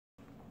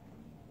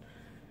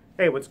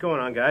Hey, what's going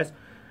on, guys?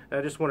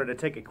 I just wanted to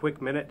take a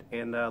quick minute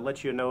and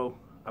let you know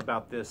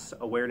about this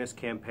awareness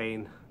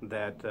campaign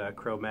that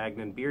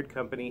Cro-Magnon Beard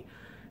Company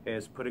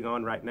is putting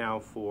on right now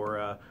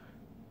for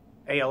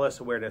ALS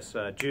awareness.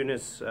 June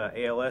is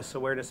ALS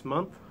Awareness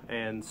Month,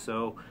 and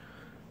so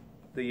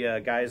the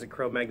guys at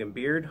Cro-Magnon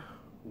Beard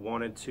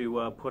wanted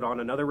to put on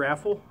another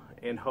raffle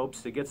in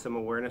hopes to get some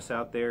awareness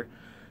out there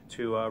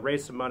to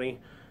raise some money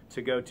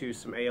to go to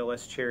some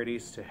ALS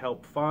charities to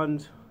help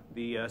fund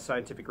the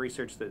scientific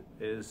research that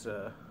is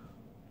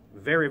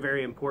very,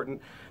 very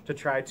important to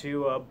try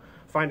to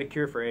find a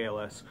cure for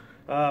ALS.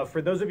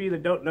 For those of you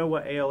that don't know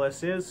what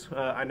ALS is,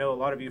 I know a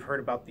lot of you have heard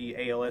about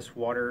the ALS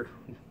water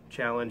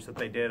challenge that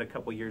they did a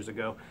couple years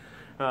ago.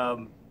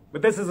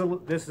 But this is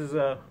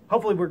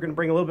hopefully we're going to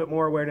bring a little bit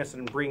more awareness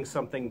and bring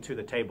something to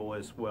the table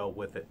as well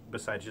with it,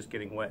 besides just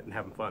getting wet and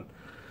having fun.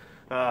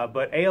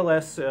 But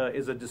ALS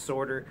is a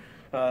disorder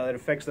that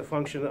affects the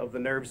function of the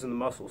nerves and the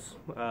muscles.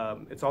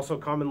 It's also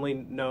commonly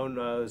known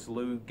as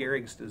Lou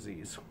Gehrig's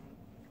disease.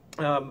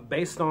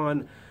 Based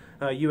on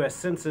U.S.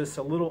 Census,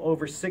 a little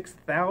over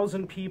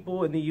 6,000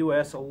 people in the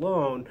U.S.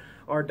 alone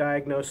are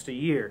diagnosed a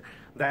year.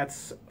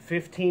 That's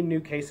 15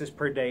 new cases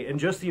per day in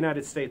just the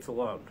United States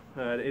alone.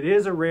 It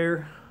is a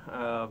rare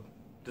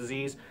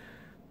disease.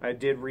 I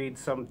did read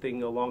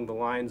something along the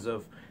lines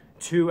of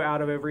 2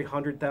 out of every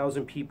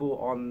 100,000 people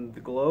on the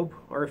globe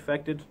are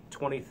affected.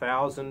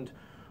 20,000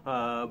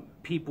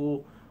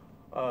 people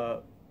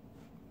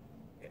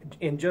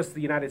in just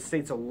the United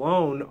States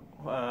alone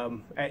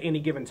at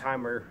any given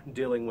time are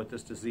dealing with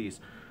this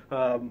disease.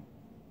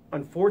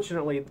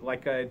 Unfortunately,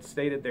 like I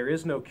stated, there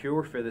is no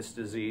cure for this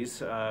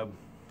disease.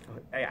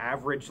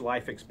 Average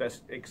life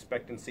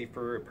expectancy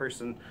for a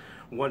person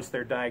once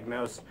they're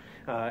diagnosed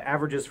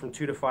averages from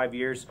 2 to 5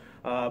 years.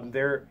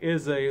 There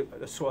is a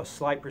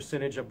slight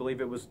percentage, I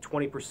believe it was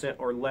 20%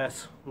 or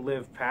less,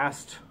 live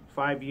past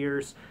 5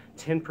 years,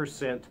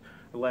 10%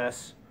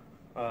 less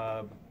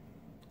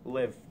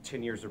live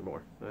 10 years or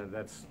more.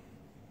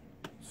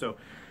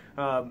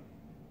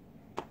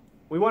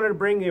 We wanted to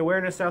bring the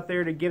awareness out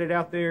there, to get it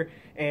out there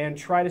and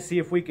try to see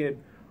if we could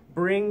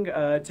bring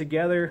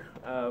together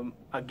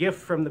a gift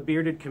from the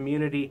bearded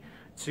community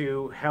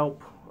to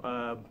help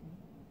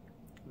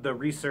the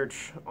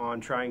research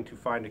on trying to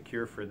find a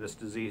cure for this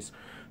disease.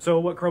 So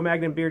what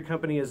Cro-Magnon Beard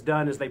Company has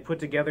done is they put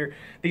together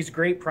these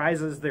great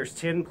prizes. There's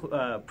 10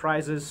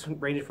 prizes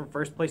ranging from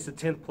first place to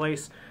 10th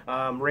place,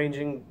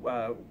 ranging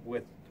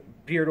with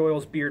beard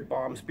oils, beard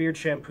balms, beard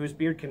shampoos,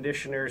 beard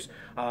conditioners,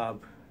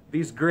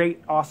 these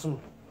great,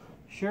 awesome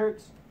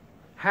shirts,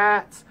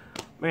 hats.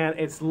 Man,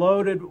 it's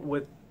loaded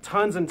with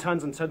tons and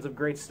tons and tons of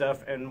great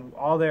stuff, and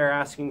all they're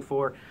asking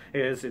for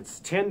is it's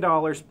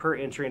 $10 per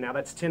entry. Now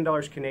that's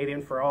 $10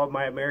 Canadian for all of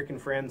my American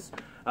friends.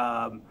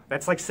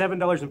 That's like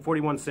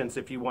 $7.41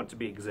 if you want to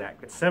be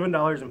exact. It's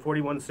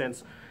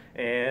 $7.41,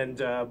 and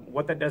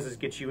what that does is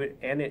get you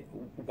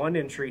one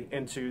entry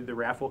into the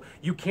raffle.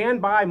 You can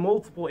buy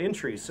multiple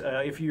entries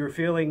if you're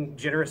feeling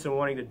generous and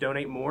wanting to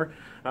donate more.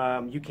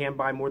 You can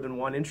buy more than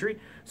one entry,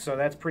 so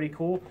that's pretty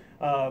cool.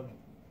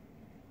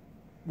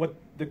 What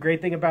the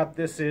great thing about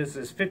this is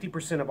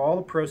 50% of all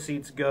the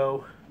proceeds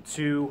go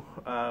to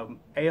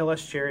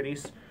ALS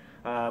charities.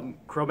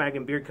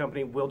 Cro-Magnon Beard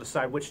Company will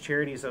decide which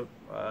charities in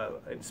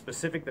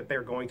specific that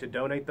they're going to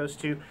donate those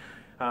to.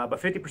 But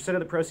 50% of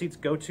the proceeds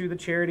go to the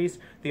charities.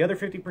 The other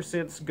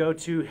 50% go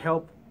to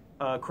help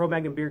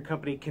Cro-Magnon Beard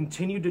Company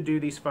continue to do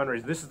these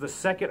fundraisers. This is the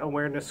second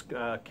awareness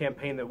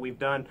campaign that we've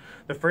done.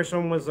 The first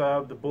one was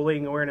the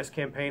bullying awareness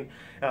campaign.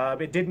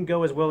 It didn't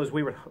go as well as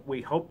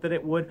we hoped that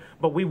it would,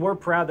 but we were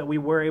proud that we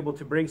were able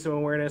to bring some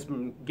awareness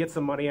and get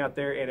some money out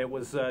there, and it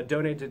was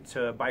donated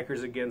to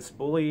Bikers Against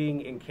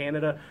Bullying in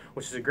Canada,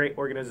 which is a great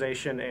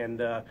organization, and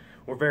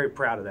we're very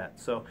proud of that.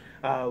 So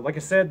like I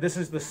said, this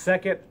is the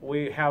second.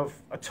 We have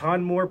a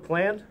ton more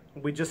planned.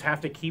 We just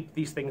have to keep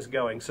these things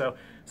going. So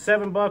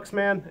 $7,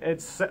 man.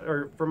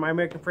 Or for my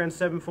American friends,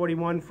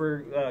 $7.41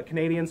 for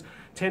Canadians.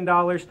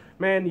 $10,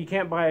 man. You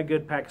can't buy a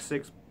good pack of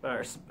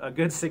a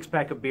good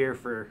 6-pack of beer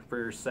for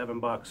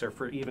 $7 or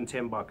for even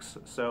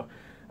 $10. So,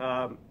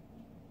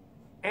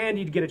 and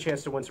you'd get a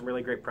chance to win some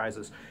really great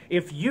prizes.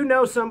 If you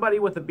know somebody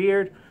with a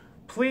beard,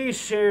 please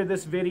share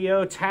this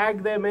video.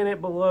 Tag them in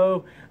it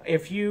below.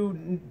 If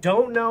you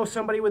don't know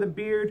somebody with a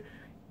beard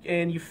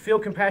and you feel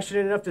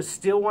compassionate enough to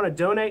still want to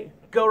donate,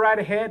 go right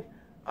ahead.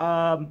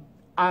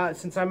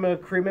 Since I'm a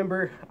crew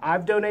member,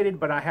 I've donated,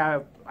 but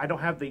I don't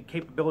have the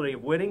capability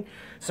of winning.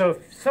 So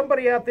if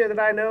somebody out there that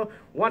I know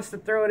wants to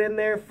throw it in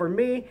there for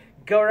me,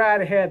 go right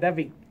ahead. That'd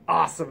be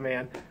awesome,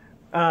 man.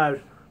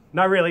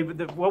 Not really,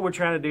 but what we're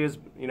trying to do is,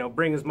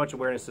 bring as much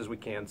awareness as we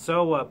can.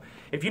 So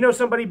if you know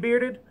somebody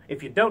bearded,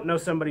 if you don't know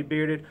somebody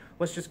bearded,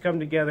 let's just come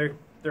together,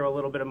 throw a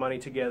little bit of money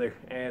together,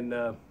 and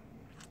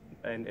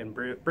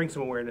bring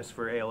some awareness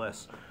for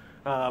ALS.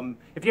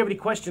 If you have any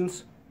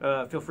questions,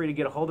 feel free to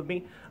get a hold of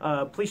me.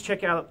 Please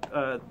check out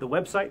the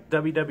website,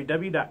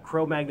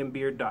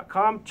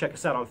 www.cromagnonbeard.com. Check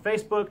us out on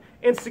Facebook,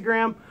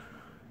 Instagram.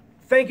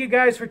 Thank you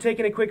guys for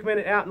taking a quick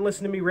minute out and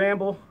listening to me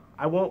ramble.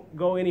 I won't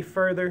go any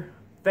further.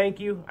 thank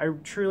you. I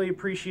truly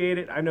appreciate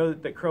it. I know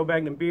that the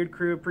Cro-Magnon Beard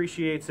Crew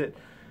appreciates it.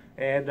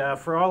 And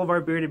for all of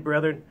our bearded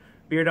brethren,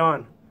 beard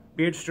on,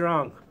 beard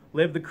strong,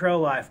 live the crow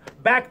life.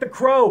 Back the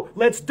crow,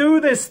 let's do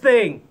this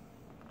thing!